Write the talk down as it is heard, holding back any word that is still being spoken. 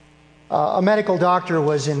A medical doctor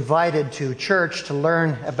was invited to church to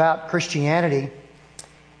learn about Christianity,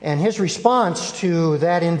 and his response to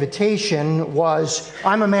that invitation was,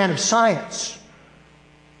 "I'm a man of science."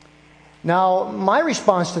 Now, my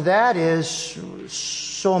response to that is,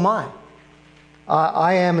 so am I.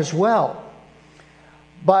 I am as well.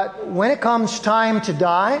 But when it comes time to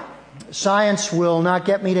die, science will not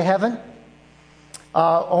get me to heaven.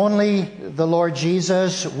 Only the Lord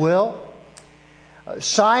Jesus will.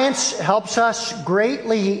 Science helps us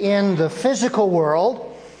greatly in the physical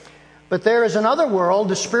world, but there is another world,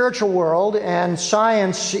 the spiritual world, and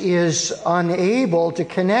science is unable to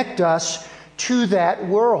connect us to that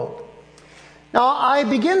world. Now, I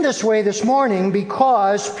begin this way this morning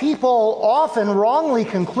because people often wrongly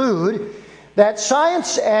conclude that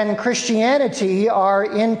science and Christianity are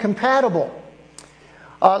incompatible.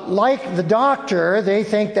 Like the doctor, they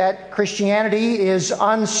think that Christianity is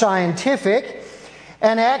unscientific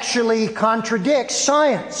and actually contradicts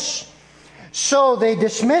science. So they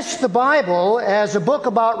dismiss the Bible as a book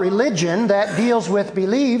about religion that deals with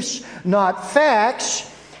beliefs, not facts,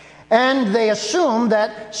 and they assume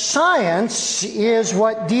that science is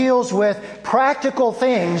what deals with practical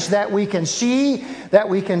things that we can see, that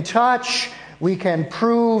we can touch, we can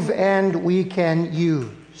prove, and we can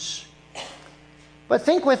use. But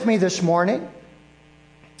think with me this morning,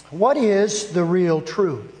 what is the real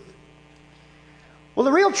truth? Well,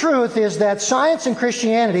 the real truth is that science and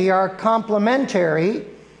Christianity are complementary,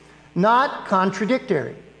 not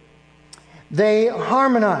contradictory. They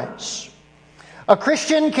harmonize. A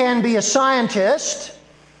Christian can be a scientist,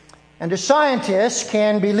 and a scientist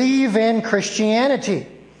can believe in Christianity.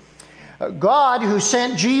 God, who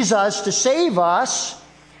sent Jesus to save us,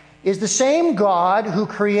 is the same God who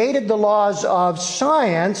created the laws of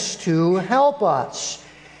science to help us.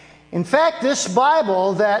 In fact, this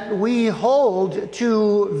Bible that we hold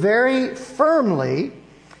to very firmly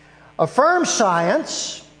affirms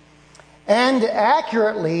science and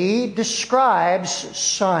accurately describes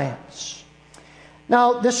science.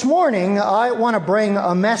 Now, this morning, I want to bring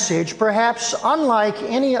a message perhaps unlike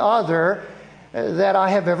any other that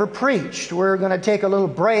I have ever preached. We're going to take a little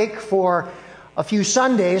break for a few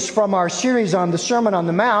Sundays from our series on the Sermon on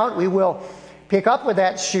the Mount. We will pick up with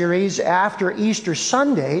that series after Easter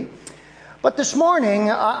Sunday. But this morning,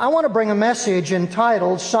 I want to bring a message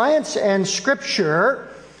entitled Science and Scripture,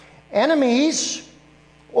 Enemies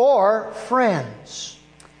or Friends.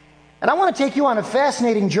 And I want to take you on a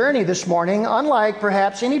fascinating journey this morning, unlike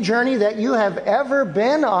perhaps any journey that you have ever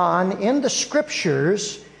been on in the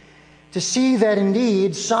Scriptures, to see that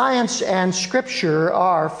indeed science and Scripture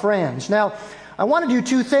are friends. Now, I want to do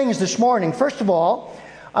two things this morning. First of all,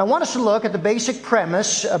 I want us to look at the basic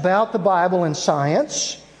premise about the Bible and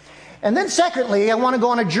science. And then secondly, I want to go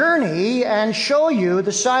on a journey and show you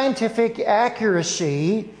the scientific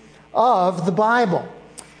accuracy of the Bible.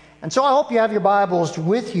 And so I hope you have your Bibles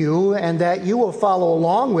with you and that you will follow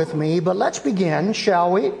along with me. But let's begin,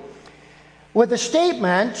 shall we, with a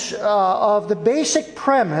statement of the basic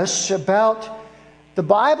premise about the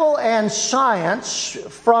Bible and science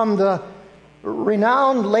from the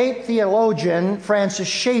renowned late theologian Francis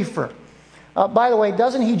Schaeffer. By the way,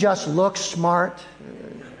 doesn't he just look smart?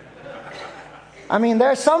 I mean, there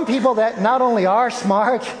are some people that not only are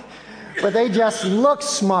smart, but they just look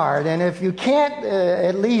smart. And if you can't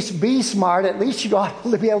at least be smart, at least you ought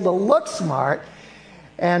to be able to look smart.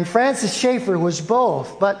 And Francis Schaeffer was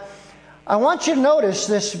both. But I want you to notice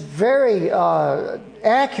this very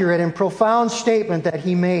accurate and profound statement that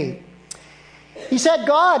he made. He said,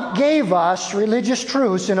 God gave us religious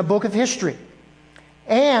truths in a book of history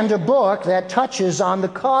and a book that touches on the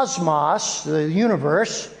cosmos, the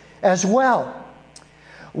universe, as well.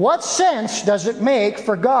 What sense does it make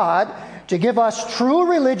for God to give us true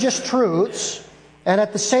religious truths and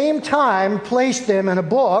at the same time place them in a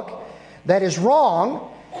book that is wrong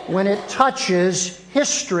when it touches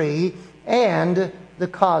history and the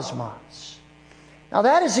cosmos? Now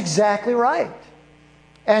that is exactly right.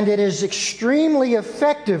 And it is extremely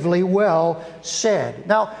effectively well said.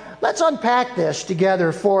 Now, let's unpack this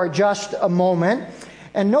together for just a moment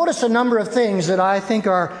and notice a number of things that I think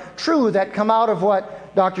are true that come out of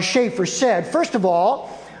what Dr. Schaeffer said. First of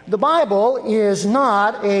all, the Bible is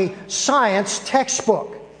not a science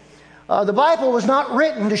textbook. The Bible was not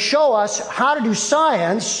written to show us how to do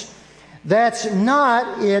science. That's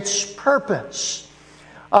not its purpose.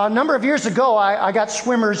 A number of years ago, I got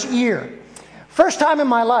swimmer's ear. First time in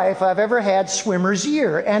my life I've ever had swimmer's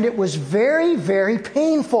ear, and it was very, very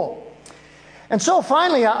painful. And so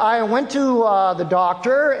finally I went to the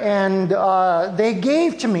doctor, and they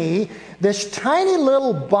gave to me this tiny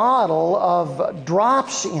little bottle of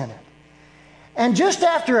drops in it. And just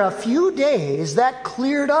after a few days, that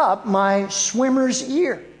cleared up my swimmer's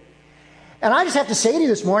ear. And I just have to say to you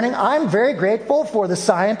this morning, I'm very grateful for the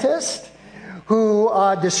scientist who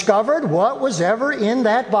discovered what was ever in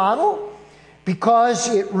that bottle,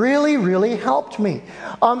 because it really, really helped me.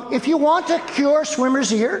 If you want to cure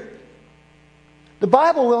swimmer's ear, the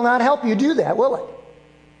Bible will not help you do that, will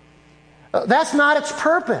it? That's not its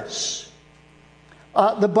purpose.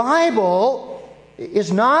 The Bible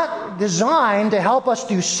is not designed to help us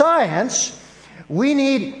do science. We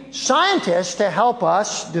need scientists to help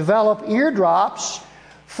us develop eardrops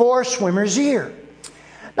for swimmer's ear.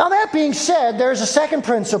 Now, that being said, there's a second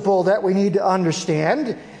principle that we need to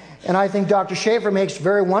understand, and I think Dr. Schaefer makes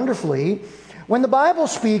very wonderfully. When the Bible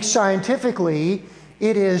speaks scientifically,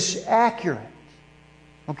 it is accurate.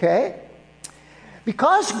 Okay?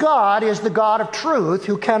 Because God is the God of truth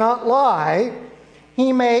who cannot lie,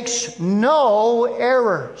 He makes no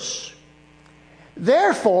errors.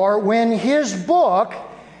 Therefore, when His book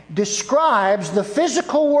describes the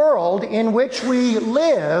physical world in which we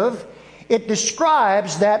live, it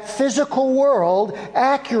describes that physical world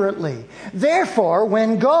accurately. Therefore,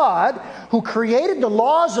 when God, who created the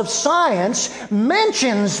laws of science,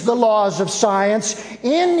 mentions the laws of science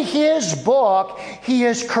in His book, He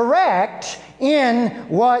is correct in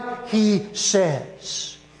what He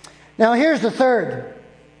says. Now, here's the third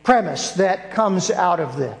premise that comes out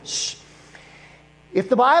of this. If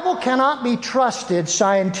the Bible cannot be trusted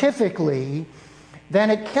scientifically, then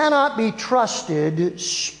it cannot be trusted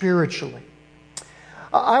spiritually.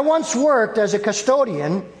 I once worked as a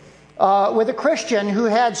custodian with a Christian who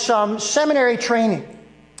had some seminary training.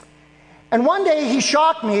 And one day he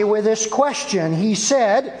shocked me with this question. He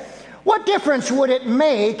said, "What difference would it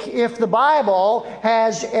make if the Bible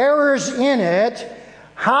has errors in it?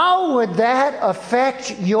 How would that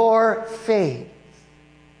affect your faith?"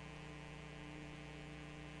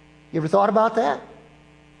 You ever thought about that?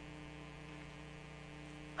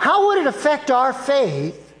 How would it affect our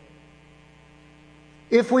faith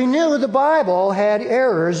if we knew the Bible had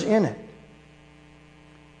errors in it?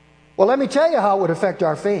 Well, let me tell you how it would affect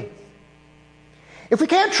our faith. If we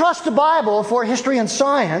can't trust the Bible for history and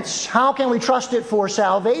science, how can we trust it for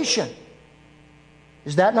salvation?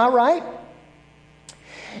 Is that not right?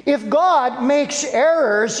 If God makes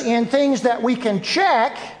errors in things that we can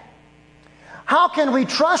check, how can we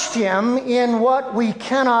trust Him in what we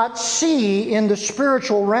cannot see in the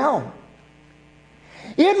spiritual realm?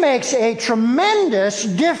 It makes a tremendous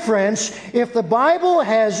difference if the Bible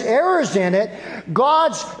has errors in it.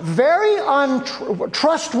 God's very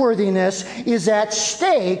untrustworthiness is at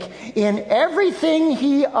stake in everything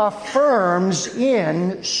He affirms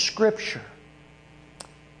in Scripture.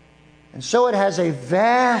 And so it has a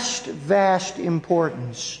vast, vast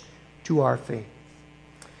importance to our faith.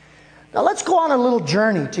 Now let's go on a little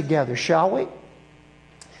journey together, shall we?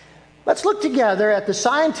 Let's look together at the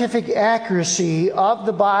scientific accuracy of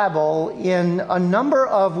the Bible in a number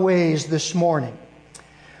of ways this morning.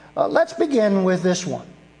 Let's begin with this one.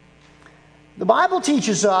 The Bible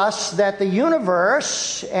teaches us that the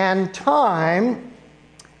universe and time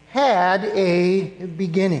had a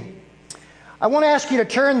beginning. I won't ask you to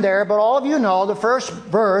turn there, but all of you know the first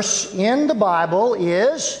verse in the Bible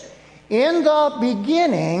is, "In the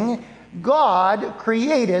beginning, God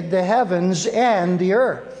created the heavens and the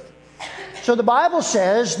earth." So the Bible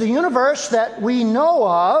says the universe that we know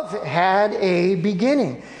of had a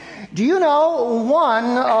beginning. Do you know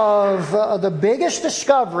one of the biggest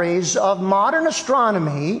discoveries of modern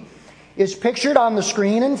astronomy is pictured on the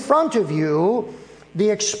screen in front of you, the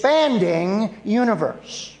expanding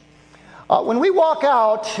universe. When we walk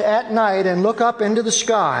out at night and look up into the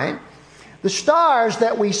sky, the stars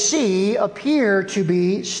that we see appear to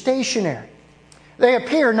be stationary. They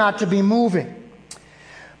appear not to be moving.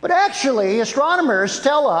 But actually, astronomers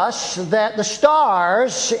tell us that the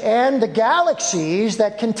stars and the galaxies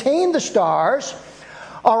that contain the stars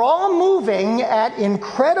are all moving at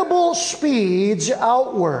incredible speeds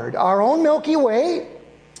outward. Our own Milky Way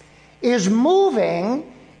is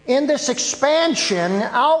moving in this expansion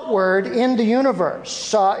outward in the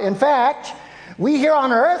universe. In fact, we here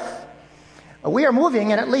on Earth, we are moving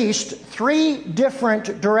in at least 3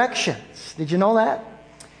 different directions. Did you know that?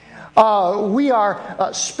 We are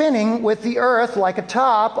spinning with the Earth like a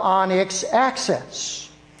top on its axis.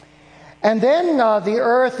 And then the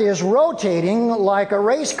Earth is rotating like a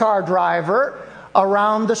race car driver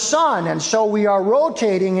around the sun. And so we are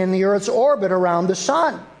rotating in the Earth's orbit around the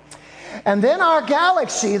sun. And then our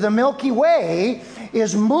galaxy, the Milky Way,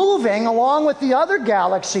 is moving along with the other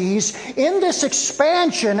galaxies in this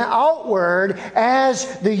expansion outward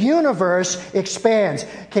as the universe expands.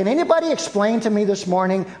 Can anybody explain to me this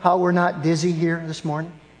morning how we're not dizzy here this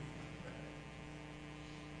morning?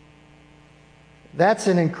 That's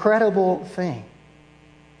an incredible thing.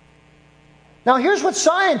 Now, here's what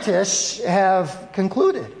scientists have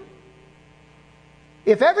concluded.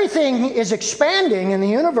 If everything is expanding in the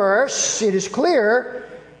universe, it is clear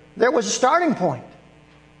there was a starting point.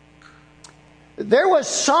 There was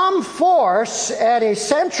some force at a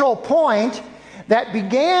central point that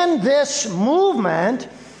began this movement.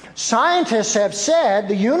 Scientists have said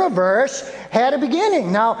the universe had a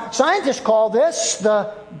beginning. Now, scientists call this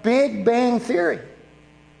the Big Bang Theory.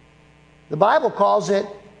 The Bible calls it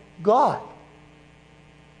God.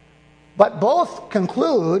 But both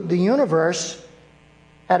conclude the universe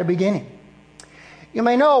had a beginning. You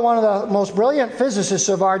may know one of the most brilliant physicists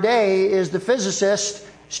of our day is the physicist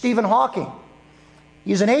Stephen Hawking.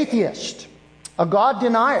 He's an atheist, a God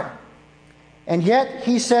denier. And yet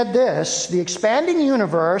he said this: the expanding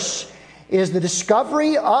universe is the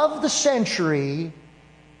discovery of the century,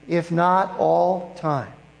 if not all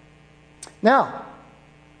time. Now,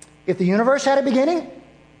 if the universe had a beginning,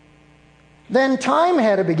 then time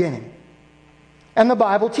had a beginning. And the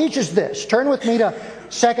Bible teaches this. Turn with me to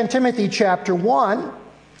 2 Timothy chapter 1.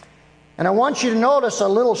 And I want you to notice a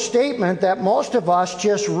little statement that most of us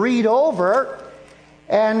just read over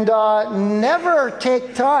and never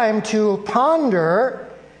take time to ponder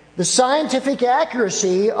the scientific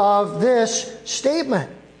accuracy of this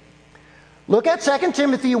statement. Look at 2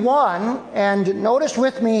 Timothy 1 and notice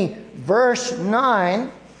with me verse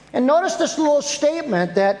 9. And notice this little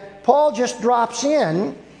statement that Paul just drops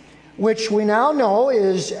in, which we now know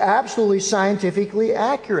is absolutely scientifically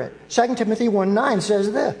accurate. 2 Timothy 1:9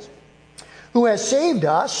 says this: who has saved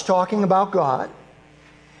us, talking about God,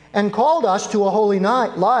 and called us to a holy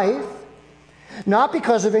life, not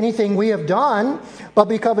because of anything we have done, but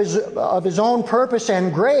because of His own purpose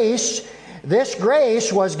and grace. This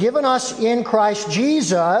grace was given us in Christ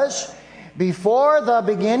Jesus before the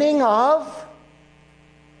beginning of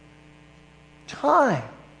time.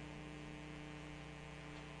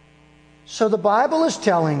 So the Bible is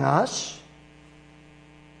telling us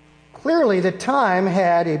clearly that time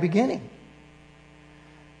had a beginning.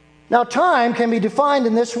 Now, time can be defined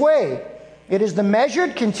in this way: it is the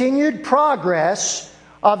measured, continued progress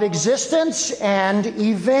of existence and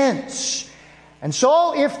events. And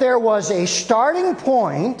so, if there was a starting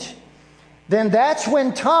point, then that's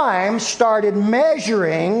when time started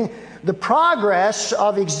measuring the progress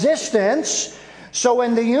of existence. So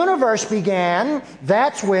when the universe began,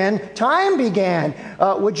 that's when time began.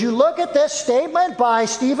 Would you look at this statement by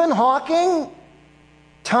Stephen Hawking?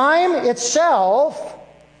 Time itself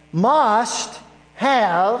must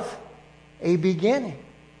have a beginning.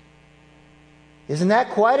 Isn't that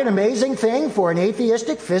quite an amazing thing for an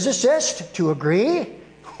atheistic physicist to agree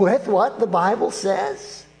with what the Bible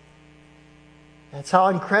says? That's how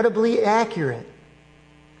incredibly accurate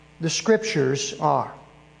the Scriptures are.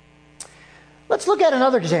 Let's look at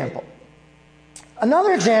another example.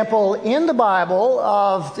 Another example in the Bible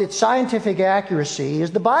of its scientific accuracy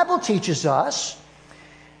is the Bible teaches us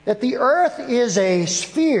that the earth is a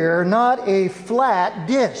sphere, not a flat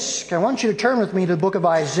disk. I want you to turn with me to the book of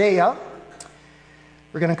Isaiah.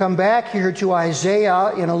 We're going to come back here to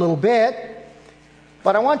Isaiah in a little bit.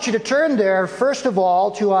 But I want you to turn there, first of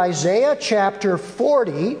all, to Isaiah chapter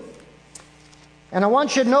 40. And I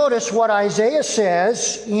want you to notice what Isaiah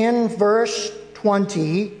says in verse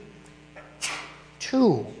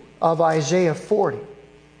 22 of Isaiah 40.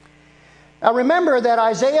 Now remember that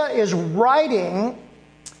Isaiah is writing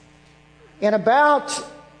in about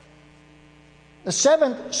the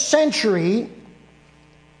 7th century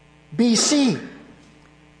BC.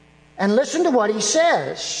 And listen to what he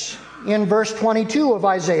says in verse 22 of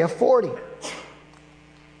Isaiah 40.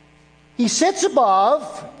 He sits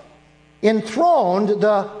above, enthroned,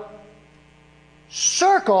 the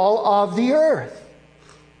circle of the earth.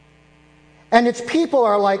 And its people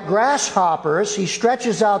are like grasshoppers. He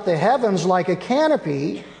stretches out the heavens like a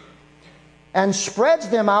canopy and spreads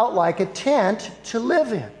them out like a tent to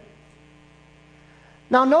live in.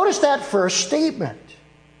 Now notice that first statement.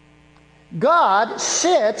 God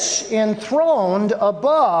sits enthroned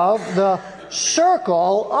above the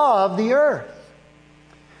circle of the earth.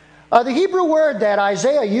 The Hebrew word that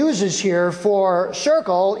Isaiah uses here for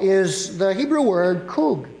circle is the Hebrew word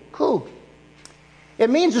kug. Kug. It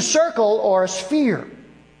means a circle or a sphere.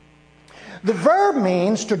 The verb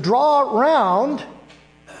means to draw round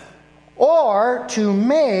or to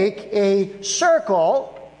make a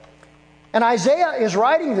circle. And Isaiah is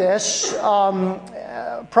writing this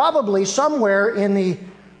probably somewhere in the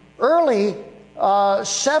early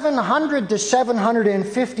 700 to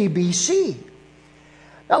 750 BC.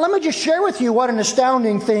 Now let me just share with you what an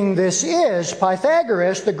astounding thing this is.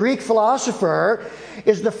 Pythagoras, the Greek philosopher,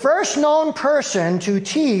 is the first known person to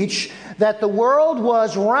teach that the world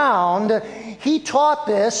was round. He taught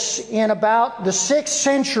this in about the 6th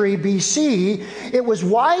century BC. It was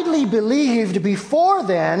widely believed before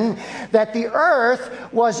then that the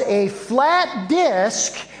earth was a flat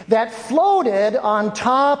disk that floated on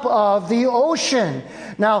top of the ocean.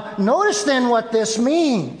 Now, notice then what this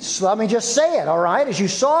means. Let me just say it, all right, as you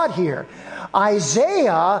saw it here.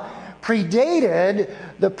 Isaiah predated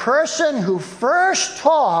the person who first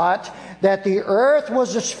taught that the earth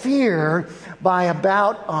was a sphere by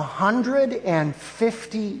about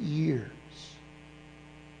 150 years.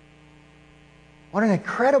 What an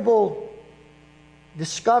incredible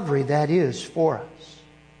discovery that is for us.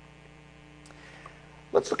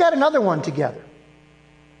 Let's look at another one together.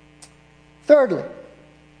 Thirdly,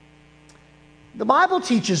 the Bible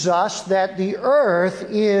teaches us that the earth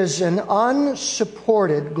is an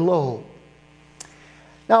unsupported globe.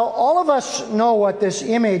 Now, all of us know what this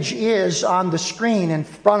image is on the screen in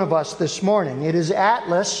front of us this morning. It is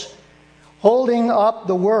Atlas holding up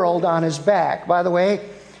the world on his back. By the way,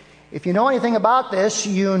 if you know anything about this,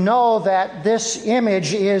 you know that this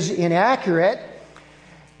image is inaccurate,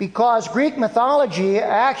 because Greek mythology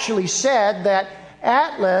actually said that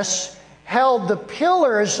Atlas held the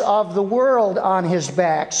pillars of the world on his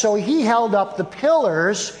back. So he held up the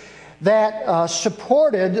pillars that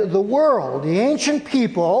supported the world. The ancient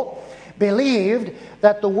people believed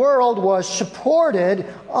that the world was supported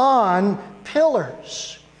on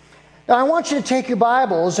pillars. Now I want you to take your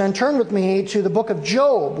Bibles and turn with me to the book of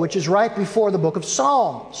Job, which is right before the book of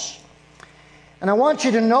Psalms. And I want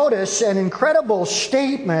you to notice an incredible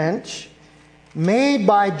statement made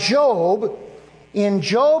by Job in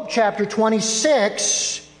Job chapter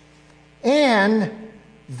 26 and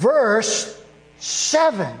verse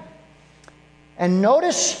 7. And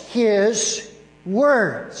notice his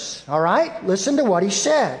words. All right? Listen to what he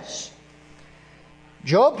says.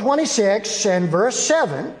 Job 26 and verse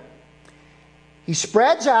 7. He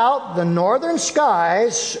spreads out the northern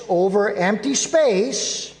skies over empty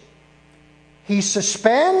space. He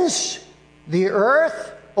suspends the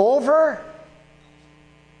earth over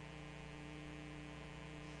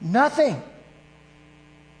nothing.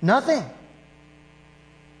 Nothing.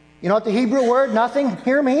 You know what the Hebrew word nothing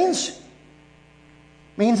here means? It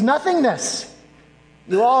means nothingness.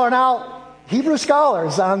 You all are now Hebrew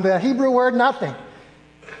scholars on the Hebrew word nothing.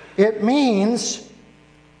 It means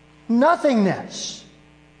nothingness.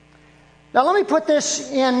 Now let me put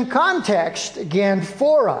this in context again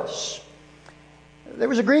for us. There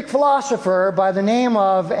was a Greek philosopher by the name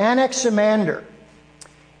of Anaximander.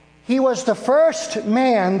 He was the first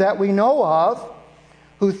man that we know of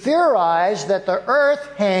who theorized that the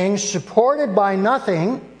earth hangs supported by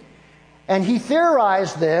nothing, and he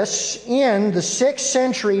theorized this in the 6th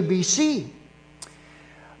century BC.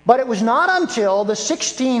 But it was not until the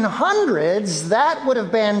 1600s, that would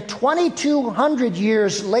have been 2,200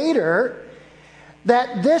 years later,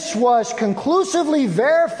 that this was conclusively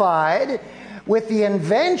verified with the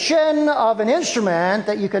invention of an instrument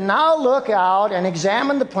that you can now look out and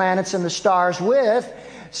examine the planets and the stars with.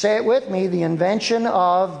 Say it with me, the invention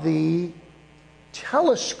of the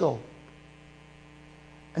telescope.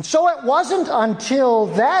 And so it wasn't until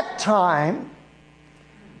that time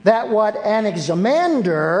that what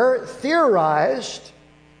Anaximander theorized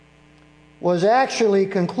was actually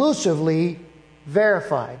conclusively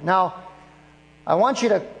verified. Now, I want you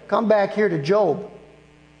to come back here to Job.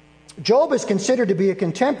 Job is considered to be a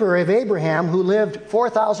contemporary of Abraham, who lived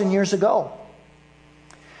 4,000 years ago.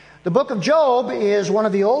 The book of Job is one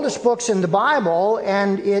of the oldest books in the Bible,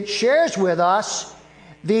 and it shares with us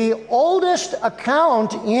the oldest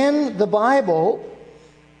account in the Bible.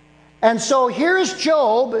 And so here's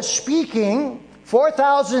Job speaking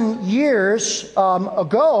 4,000 years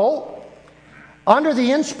ago under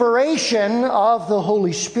the inspiration of the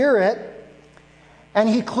Holy Spirit. And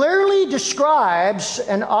he clearly describes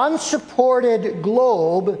an unsupported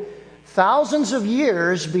globe thousands of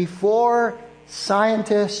years before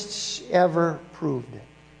scientists ever proved it.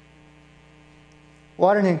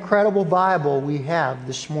 What an incredible Bible we have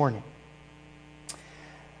this morning.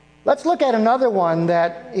 Let's look at another one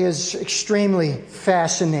that is extremely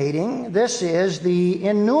fascinating. This is the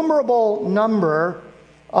innumerable number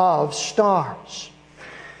of stars.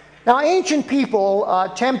 Now, ancient people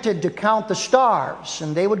attempted to count the stars,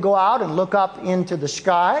 and they would go out and look up into the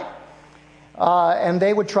sky. and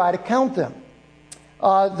they would try to count them.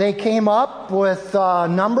 They came up with a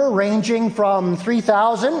number ranging from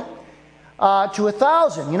 3,000 to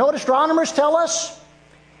 1,000. You know what astronomers tell us?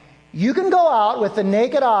 You can go out with the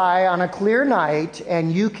naked eye on a clear night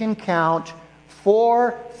and you can count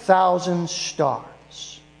 4,000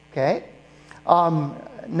 stars. Okay?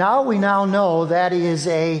 Now we know that is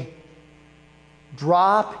a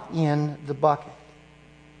drop in the bucket.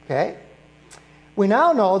 Okay? We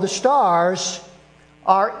now know the stars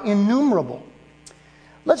are innumerable.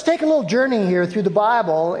 Let's take a little journey here through the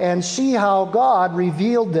Bible and see how God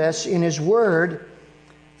revealed this in His Word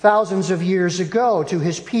thousands of years ago to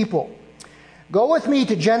His people. Go with me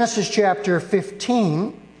to Genesis chapter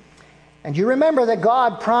 15. And you remember that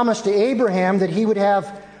God promised to Abraham that he would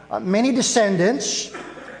have many descendants,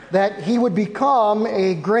 that he would become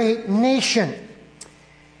a great nation.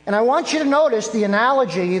 And I want you to notice the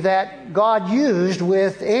analogy that God used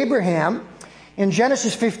with Abraham in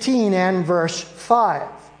Genesis 15 and verse 5.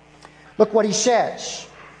 Look what He says.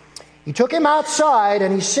 He took him outside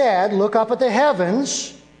and He said, "Look up at the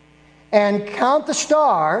heavens and count the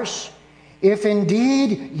stars, if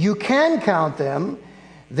indeed you can count them."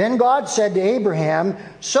 Then God said to Abraham,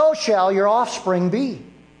 "So shall your offspring be."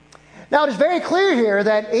 Now it is very clear here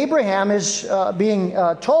that Abraham is being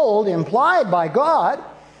told, implied by God,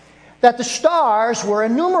 that the stars were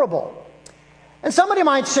innumerable. And somebody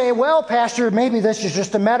might say, "Well, Pastor, maybe this is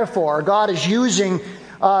just a metaphor. God is using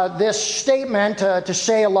this statement to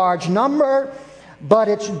say a large number, but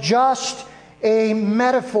it's just a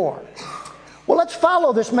metaphor." Well, let's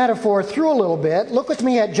follow this metaphor through a little bit. Look with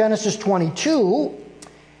me at Genesis 22,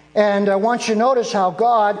 and I want you to notice how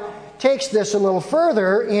God takes this a little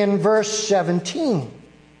further in verse 17.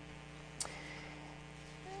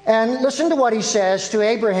 And listen to what He says to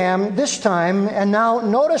Abraham this time, and now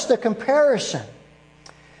notice the comparison.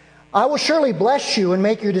 "I will surely bless you and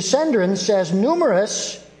make your descendants as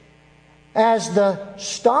numerous as the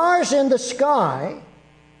stars in the sky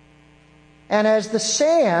and as the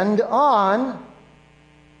sand on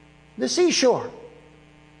the seashore."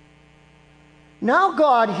 Now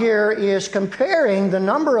God here is comparing the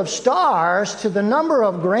number of stars to the number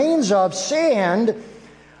of grains of sand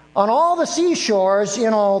on all the seashores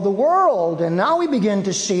in all the world. And now we begin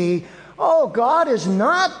to see, God is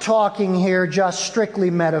not talking here just strictly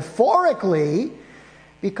metaphorically,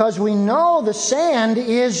 because we know the sand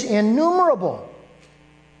is innumerable.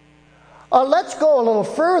 Let's go a little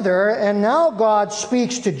further, and now God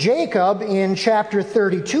speaks to Jacob in chapter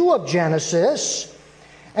 32 of Genesis.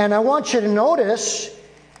 And I want you to notice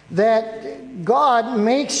that God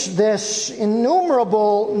makes this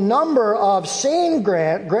innumerable number of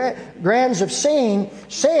grains of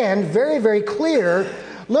sand very, very clear.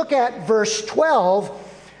 Look at verse 12,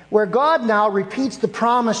 where God now repeats the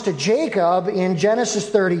promise to Jacob in Genesis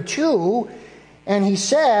 32. And he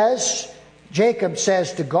says, Jacob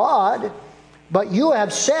says to God, "But you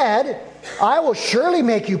have said, I will surely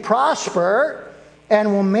make you prosper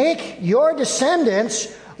and will make your descendants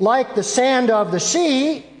like the sand of the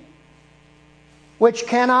sea, which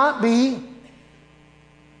cannot be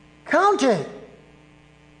counted."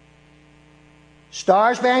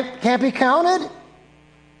 Stars can't be counted.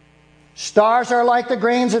 Stars are like the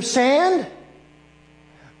grains of sand.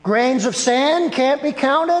 Grains of sand can't be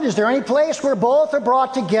counted. Is there any place where both are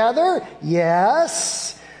brought together?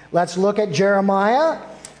 Yes. Let's look at Jeremiah,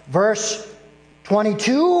 verse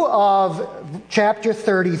 22 of chapter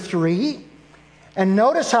 33. And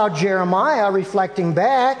notice how Jeremiah, reflecting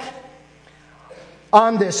back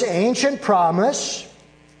on this ancient promise,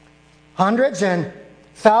 hundreds and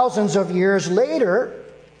thousands of years later,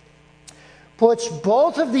 puts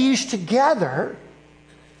both of these together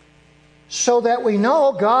so that we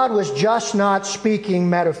know God was just not speaking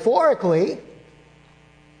metaphorically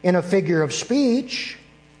in a figure of speech,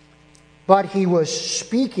 but He was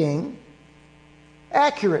speaking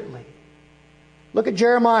accurately. Look at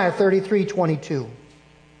Jeremiah 33:22.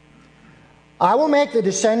 "I will make the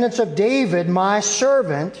descendants of David my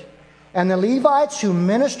servant and the Levites who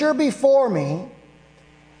minister before me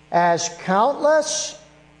as countless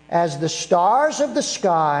as the stars of the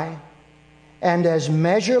sky and as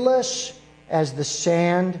measureless as the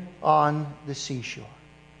sand on the seashore."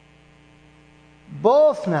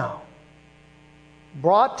 Both now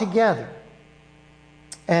brought together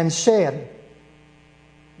and said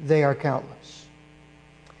they are countless.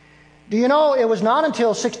 Do you know, it was not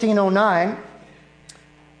until 1609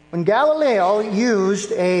 when Galileo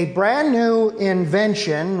used a brand new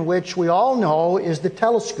invention, which we all know is the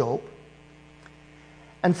telescope,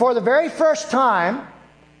 and for the very first time,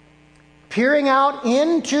 peering out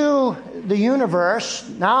into the universe,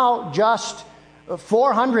 now just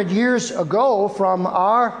 400 years ago, from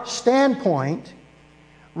our standpoint,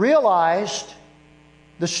 realized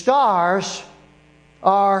the stars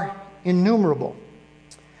are innumerable.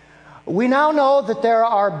 We now know that there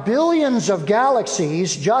are billions of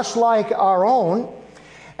galaxies just like our own.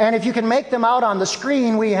 And if you can make them out on the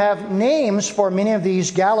screen, we have names for many of these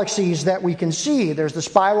galaxies that we can see. There's the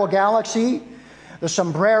spiral galaxy, the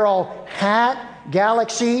sombrero hat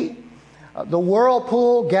galaxy, the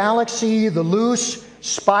whirlpool galaxy, the loose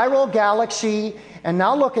spiral galaxy. And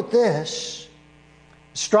now look at this.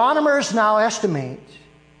 Astronomers now estimate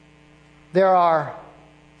there are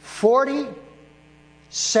 40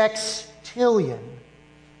 sextillion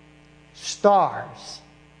stars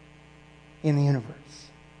in the universe.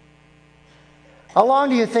 How long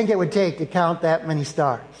do you think it would take to count that many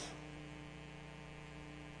stars?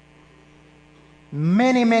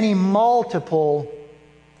 Many, many multiple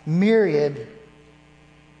myriad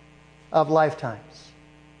of lifetimes.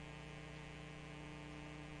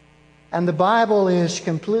 And the Bible is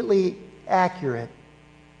completely accurate,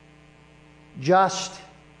 just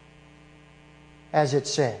as it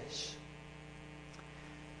says.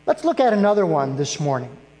 Let's look at another one this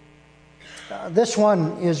morning. This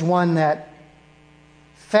one is one that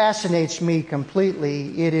fascinates me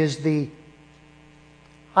completely. It is the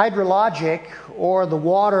hydrologic, or the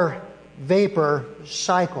water vapor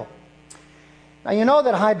cycle. Now, you know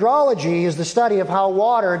that hydrology is the study of how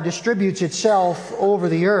water distributes itself over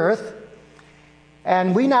the earth.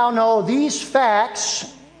 And we now know these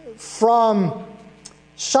facts from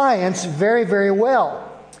science very, very well.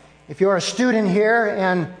 If you're a student here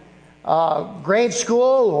in grade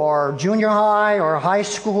school or junior high or high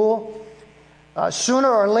school, sooner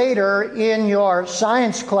or later in your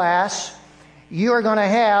science class, you are going to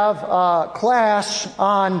have a class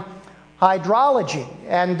on hydrology.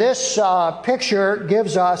 And this picture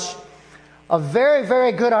gives us a very,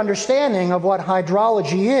 very good understanding of what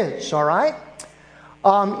hydrology is, all right?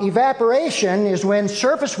 Evaporation is when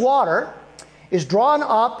surface water is drawn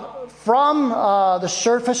up from the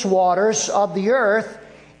surface waters of the earth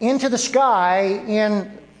into the sky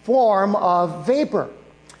in form of vapor.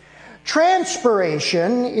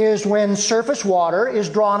 Transpiration is when surface water is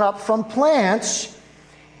drawn up from plants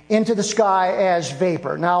into the sky as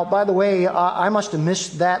vapor. Now, by the way, I must have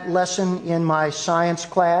missed that lesson in my science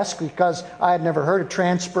class because I had never heard of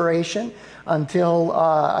transpiration until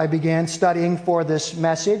I began studying for this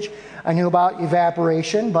message. I knew about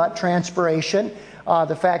evaporation, but transpiration,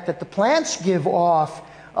 the fact that the plants give off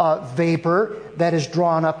vapor that is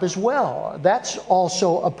drawn up as well. That's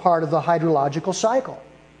also a part of the hydrological cycle.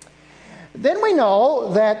 Then we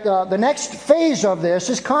know that the next phase of this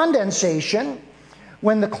is condensation,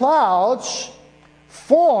 when the clouds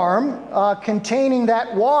form containing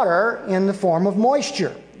that water in the form of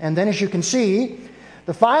moisture. And then, as you can see,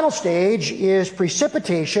 the final stage is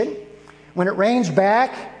precipitation, when it rains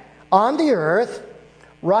back on the earth,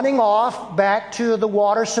 running off back to the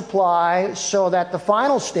water supply, so that the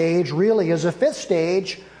final stage really is a fifth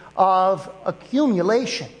stage of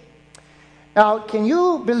accumulation. Now, can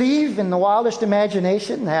you believe in the wildest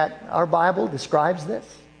imagination that our Bible describes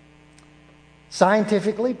this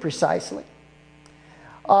scientifically, precisely?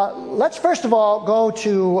 Let's first of all go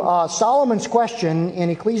to Solomon's question in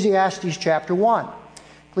Ecclesiastes chapter 1.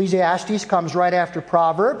 Ecclesiastes comes right after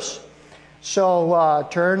Proverbs. So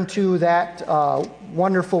turn to that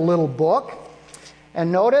wonderful little book.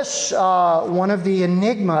 And notice one of the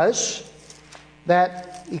enigmas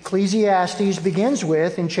that Ecclesiastes begins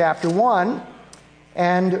with in chapter 1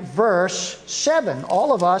 and verse 7.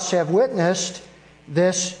 All of us have witnessed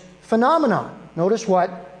this phenomenon. Notice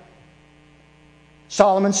what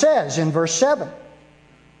Solomon says in verse 7.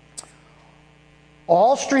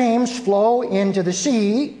 All streams flow into the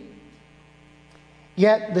sea,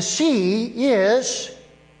 yet the sea is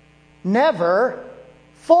never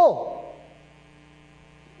full.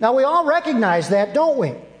 Now, we all recognize that, don't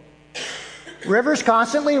we? Rivers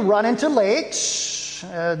constantly run into lakes.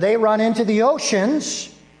 They run into the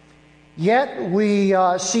oceans. Yet we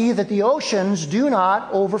see that the oceans do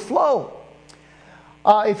not overflow.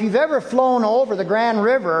 If you've ever flown over the Grand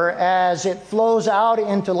River as it flows out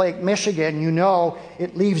into Lake Michigan, you know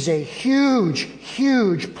it leaves a huge,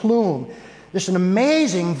 huge plume. Just an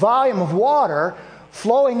amazing volume of water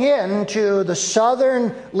flowing into the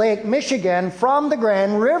southern Lake Michigan from the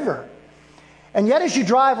Grand River. And yet as you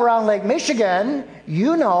drive around Lake Michigan,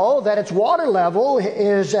 you know that its water level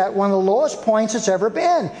is at one of the lowest points it's ever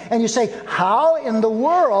been. And you say, how in the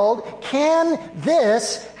world can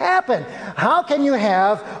this happen? How can you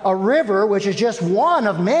have a river, which is just one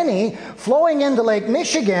of many, flowing into Lake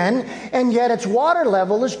Michigan, and yet its water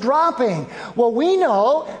level is dropping? Well, we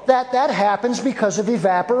know that that happens because of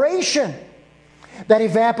evaporation. That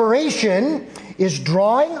evaporation is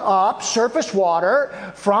drawing up surface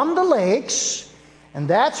water from the lakes, and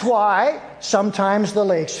that's why sometimes the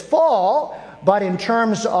lakes fall, but in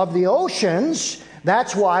terms of the oceans,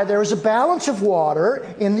 that's why there is a balance of water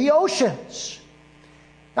in the oceans.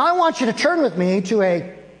 Now I want you to turn with me to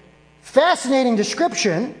a fascinating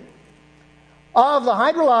description of the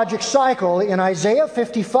hydrologic cycle in Isaiah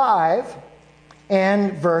 55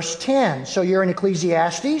 and verse 10. So you're in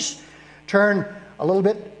Ecclesiastes. Turn a little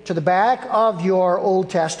bit to the back of your Old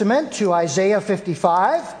Testament to Isaiah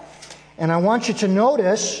 55. And I want you to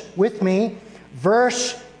notice with me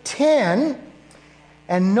verse 10.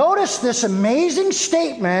 And notice this amazing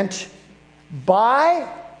statement by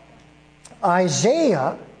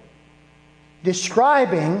Isaiah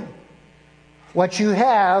describing what you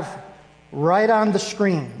have right on the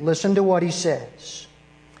screen. Listen to what he says.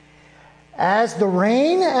 As the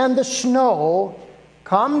rain and the snow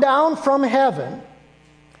come down from heaven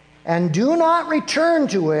and do not return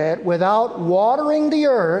to it without watering the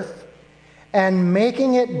earth and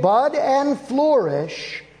making it bud and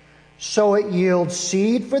flourish, so it yields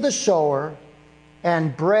seed for the sower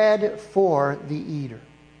and bread for the eater.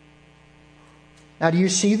 Now, do you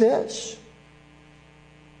see this?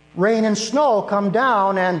 Rain and snow come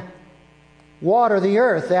down and water the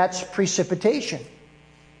earth. That's precipitation.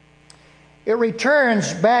 It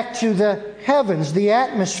returns back to the heavens, the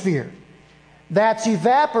atmosphere. That's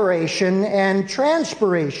evaporation and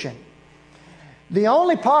transpiration. The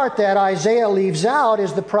only part that Isaiah leaves out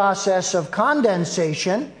is the process of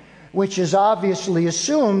condensation, which is obviously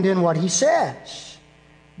assumed in what he says.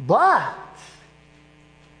 But,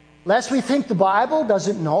 lest we think the Bible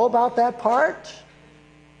doesn't know about that part,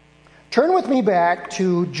 turn with me back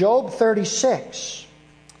to Job 36.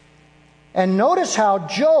 And notice how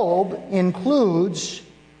Job includes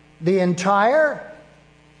the entire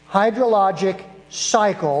hydrologic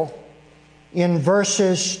cycle in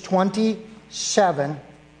verses 27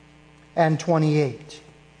 and 28.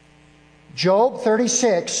 Job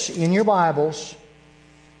 36 in your Bibles.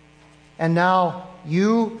 And now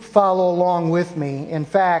you follow along with me. In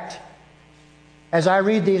fact, as I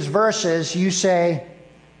read these verses, you say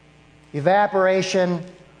evaporation,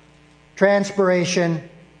 transpiration,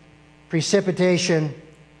 precipitation,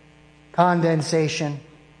 condensation.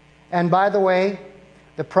 And by the way,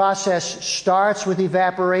 the process starts with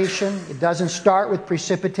evaporation. It doesn't start with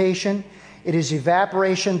precipitation. It is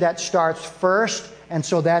evaporation that starts first, and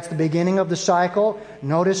so that's the beginning of the cycle.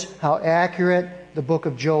 Notice how accurate the book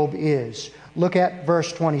of Job is. Look at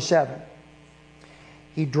verse 27.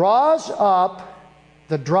 He draws up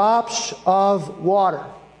the drops of water.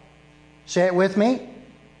 Say it with me.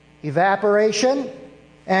 Evaporation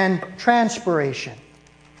and transpiration.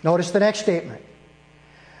 Notice the next statement.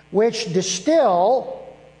 Which distill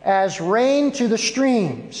as rain to the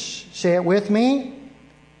streams. Say it with me.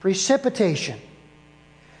 Precipitation.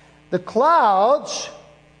 The clouds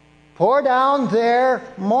pour down their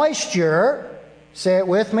moisture. Say it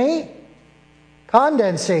with me.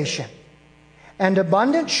 Condensation. And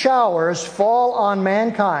abundant showers fall on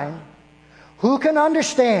mankind. Who can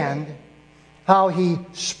understand how he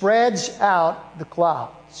spreads out the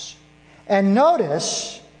clouds? And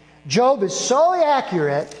notice, Job is so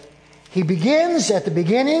accurate, he begins at the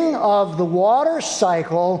beginning of the water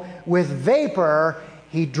cycle with vapor.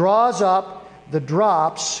 He draws up the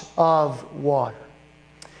drops of water.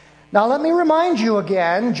 Now let me remind you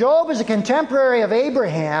again, Job is a contemporary of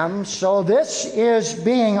Abraham, so this is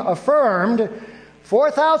being affirmed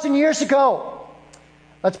 4,000 years ago.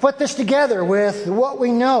 Let's put this together with what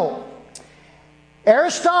we know.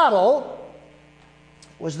 Aristotle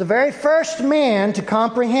was the very first man to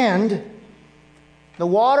comprehend the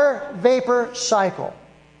water vapor cycle.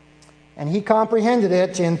 And he comprehended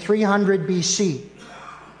it in 300 BC.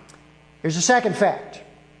 Here's a second fact.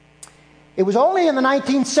 It was only in the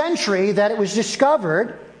 19th century that it was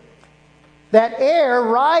discovered that air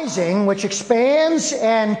rising, which expands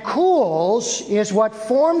and cools, is what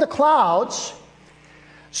formed the clouds.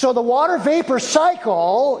 So the water vapor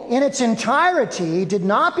cycle in its entirety did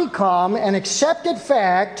not become an accepted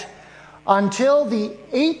fact until the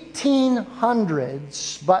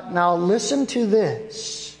 1800s. But now listen to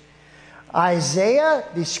this. Isaiah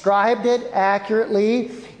described it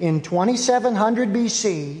accurately in 2700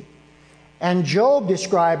 BC, And Job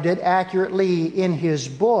described it accurately in his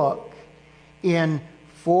book in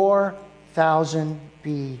 4000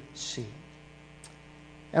 BC.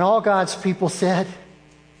 And all God's people said,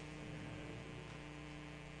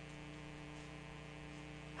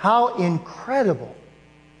 how incredible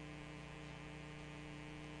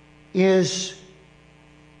is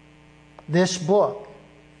this book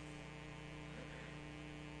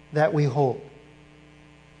that we hold?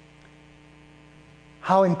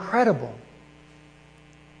 How incredible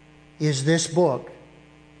is this book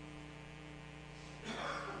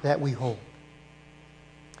that we hold?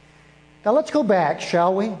 Now let's go back,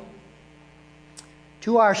 shall we,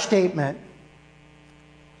 to our statement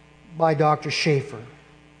by Dr. Schaeffer,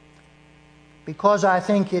 because I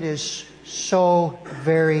think it is so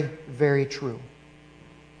very, very true.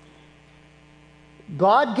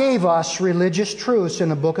 God gave us religious truths in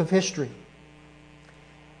the book of history,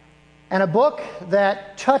 and a book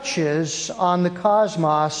that touches on the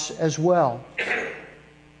cosmos as well.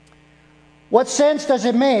 What sense does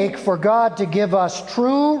it make for God to give us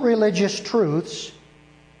true religious truths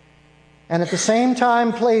and at the same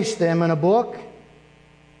time place them in a book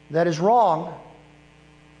that is wrong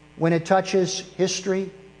when it touches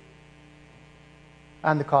history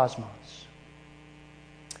and the cosmos?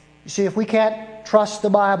 You see, if we can't trust the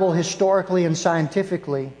Bible historically and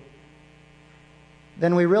scientifically,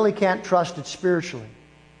 then we really can't trust it spiritually.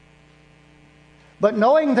 But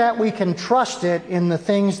knowing that we can trust it in the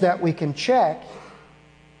things that we can check,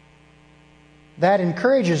 that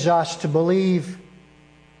encourages us to believe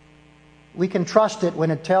we can trust it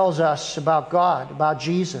when it tells us about God, about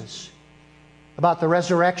Jesus, about the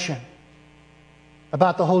resurrection,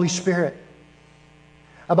 about the Holy Spirit,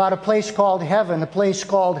 about a place called heaven, a place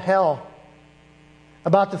called hell,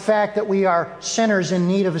 about the fact that we are sinners in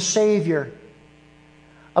need of a Savior,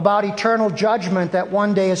 about eternal judgment that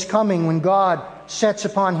one day is coming when God sits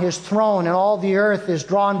upon His throne and all the earth is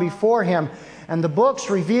drawn before Him, and the books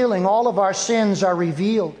revealing all of our sins are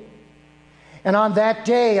revealed. And on that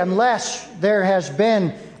day, unless there has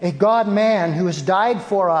been a God-man who has died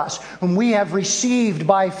for us, whom we have received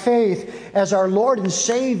by faith as our Lord and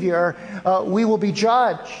Savior, we will be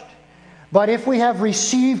judged. But if we have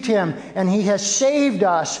received Him and He has saved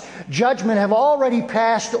us, judgment have already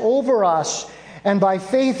passed over us. And by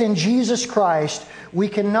faith in Jesus Christ, we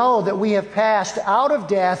can know that we have passed out of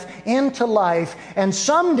death into life. And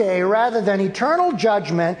someday, rather than eternal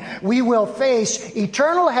judgment, we will face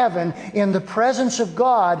eternal heaven in the presence of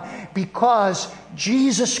God, because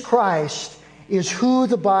Jesus Christ is who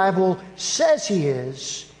the Bible says He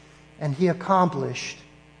is, and He accomplished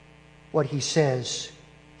what He says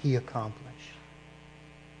He accomplished.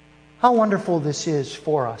 How wonderful this is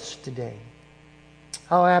for us today.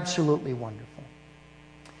 How absolutely wonderful.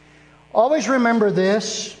 Always remember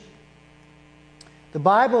this. The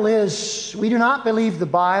Bible is, we do not believe the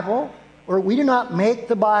Bible, or we do not make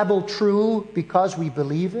the Bible true because we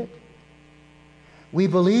believe it. We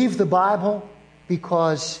believe the Bible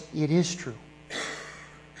because it is true.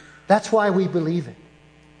 That's why we believe it.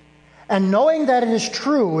 And knowing that it is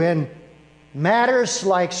true in matters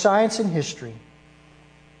like science and history,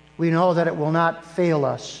 we know that it will not fail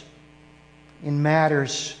us in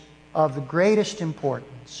matters of the greatest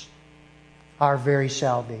importance, our very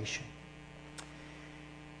salvation.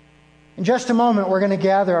 In just a moment, we're going to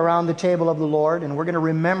gather around the table of the Lord, and we're going to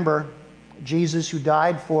remember Jesus, who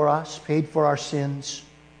died for us, paid for our sins,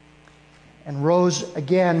 and rose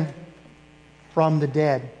again from the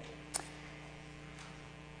dead.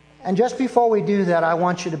 And just before we do that, I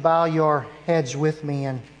want you to bow your heads with me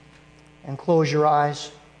and close your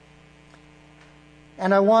eyes.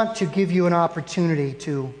 And I want to give you an opportunity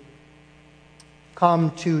to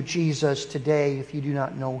come to Jesus today if you do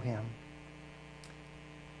not know Him.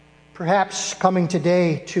 Perhaps coming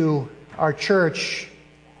today to our church,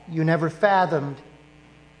 you never fathomed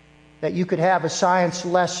that you could have a science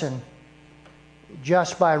lesson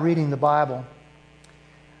just by reading the Bible.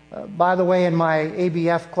 By the way, in my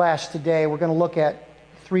ABF class today, we're going to look at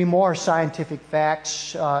 3 more scientific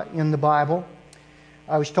facts in the Bible.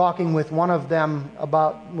 I was talking with one of them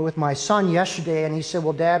with my son yesterday, and he said,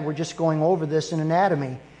 "Well, Dad, we're just going over this in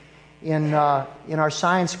anatomy in our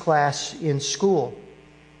science class in school."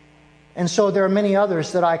 And so there are many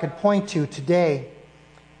others that I could point to today.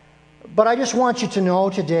 But I just want you to know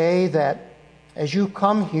today that as you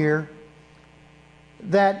come here,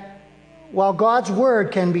 that while God's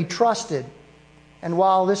Word can be trusted, and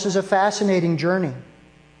while this is a fascinating journey,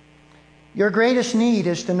 your greatest need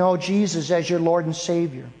is to know Jesus as your Lord and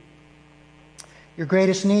Savior. Your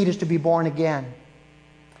greatest need is to be born again.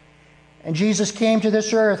 And Jesus came to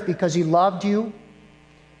this earth because He loved you,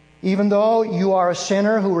 Even though you are a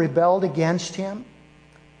sinner who rebelled against Him,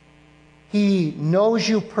 He knows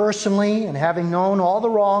you personally, and having known all the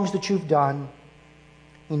wrongs that you've done,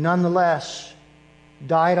 He nonetheless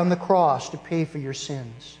died on the cross to pay for your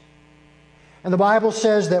sins. And the Bible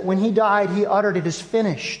says that when He died, He uttered, "It is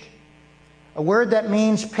finished," a word that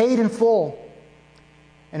means paid in full.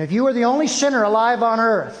 And if you were the only sinner alive on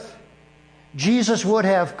earth, Jesus would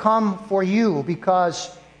have come for you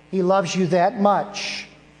because He loves you that much.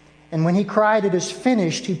 And when He cried, "It is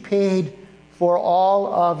finished," He paid for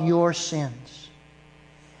all of your sins.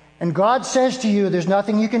 And God says to you, there's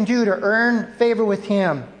nothing you can do to earn favor with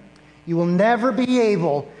Him. You will never be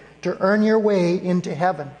able to earn your way into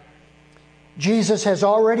heaven. Jesus has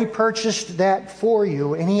already purchased that for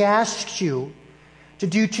you, and He asks you to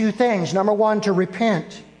do two things. Number one, to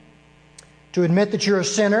repent, to admit that you're a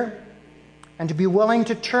sinner, and to be willing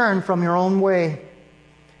to turn from your own way.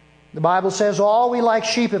 The Bible says, "All we like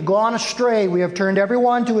sheep have gone astray. We have turned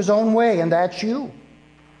everyone to his own way," and that's you.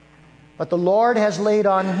 But the Lord has laid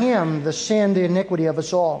on Him the sin, the iniquity of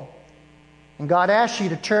us all. And God asks you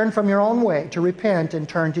to turn from your own way, to repent and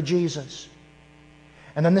turn to Jesus.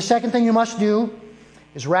 And then the second thing you must do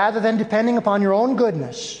is, rather than depending upon your own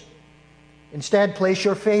goodness, instead place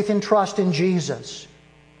your faith and trust in Jesus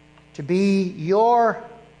to be your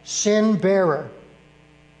sin bearer,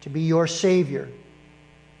 to be your Savior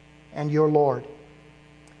and your Lord.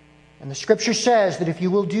 And the Scripture says that if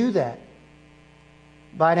you will do that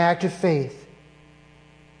by an act of faith,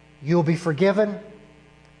 you'll be forgiven,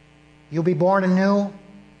 you'll be born anew,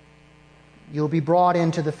 you'll be brought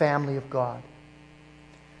into the family of God.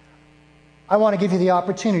 I want to give you the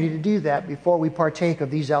opportunity to do that before we partake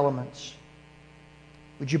of these elements.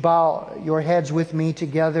 Would you bow your heads with me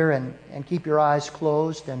together and keep your eyes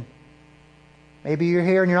closed? And maybe you're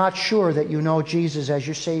here and you're not sure that you know Jesus as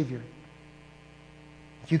your Savior.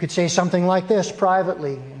 If you could say something like this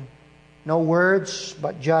privately, no words,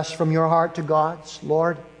 but just from your heart to God's: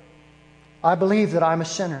 "Lord, I believe that I'm a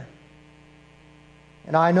sinner,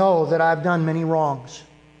 and I know that I've done many wrongs.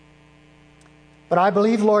 But I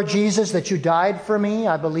believe, Lord Jesus, that you died for me.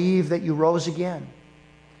 I believe that you rose again.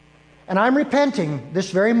 And I'm repenting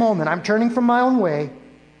this very moment. I'm turning from my own way,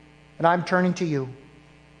 and I'm turning to you.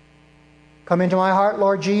 Come into my heart,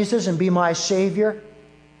 Lord Jesus, and be my Savior.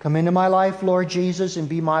 Come into my life, Lord Jesus, and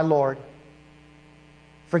be my Lord.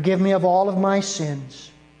 Forgive me of all of my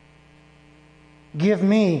sins. Give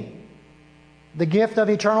me the gift of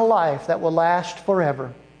eternal life that will last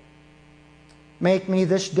forever. Make me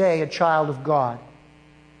this day a child of God."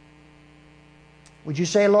 Would you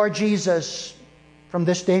say, "Lord Jesus, from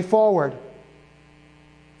this day forward,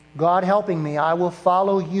 God helping me, I will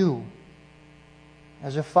follow you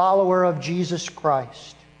as a follower of Jesus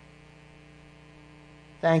Christ.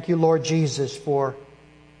 Thank you, Lord Jesus, for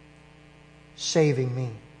saving me."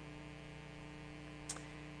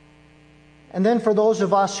 And then for those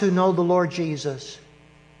of us who know the Lord Jesus,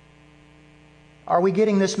 are we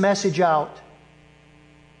getting this message out?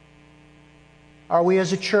 Are we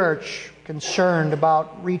as a church concerned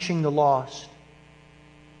about reaching the lost?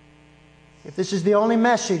 If this is the only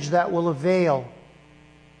message that will avail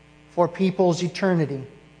for people's eternity,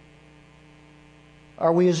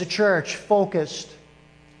 are we as a church focused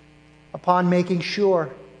upon making sure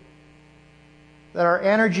that our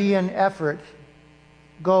energy and effort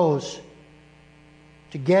goes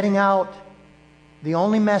to getting out the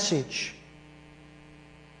only message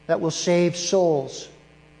that will save souls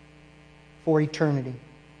for eternity?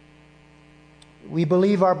 We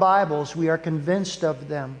believe our Bibles, we are convinced of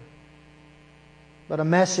them. But a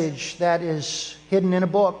message that is hidden in a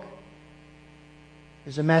book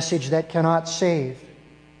is a message that cannot save.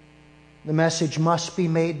 The message must be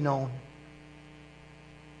made known.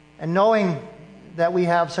 And knowing that we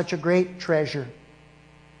have such a great treasure,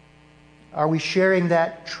 are we sharing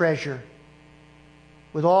that treasure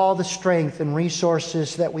with all the strength and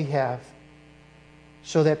resources that we have,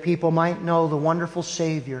 so that people might know the wonderful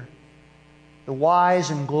Savior, the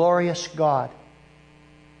wise and glorious God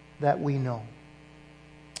that we know?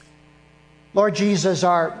 Lord Jesus,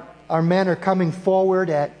 our men are coming forward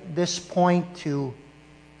at this point to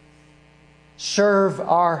serve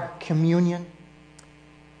our communion.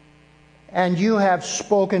 And you have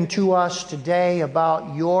spoken to us today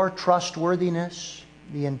about your trustworthiness,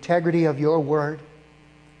 the integrity of your word.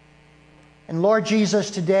 And Lord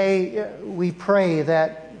Jesus, today we pray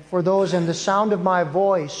that for those in the sound of my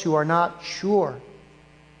voice who are not sure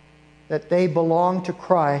that they belong to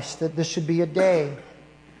Christ, that this should be a day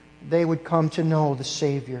they would come to know the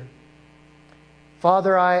Savior.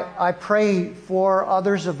 Father, I pray for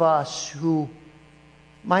others of us who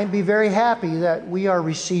might be very happy that we are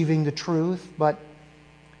receiving the truth, but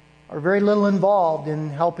are very little involved in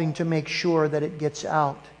helping to make sure that it gets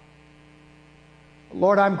out.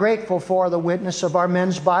 Lord, I'm grateful for the witness of our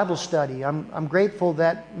men's Bible study. I'm grateful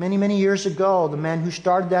that many, many years ago, the men who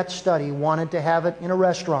started that study wanted to have it in a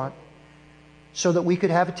restaurant so that we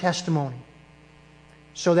could have a testimony,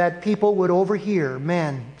 so that people would overhear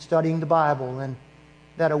men studying the Bible, and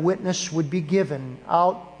that a witness would be given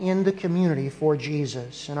out in the community for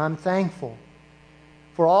Jesus. And I'm thankful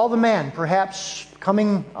for all the men, perhaps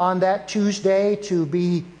coming on that Tuesday to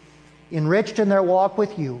be enriched in their walk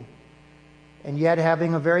with you, and yet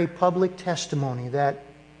having a very public testimony that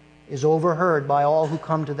is overheard by all who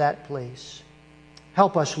come to that place.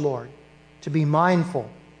 Help us, Lord, to be mindful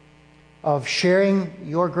of sharing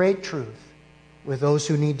your great truth with those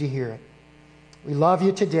who need to hear it. We love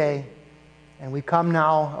you today, and we come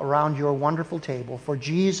now around your wonderful table. For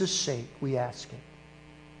Jesus' sake, we ask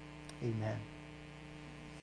it. Amen.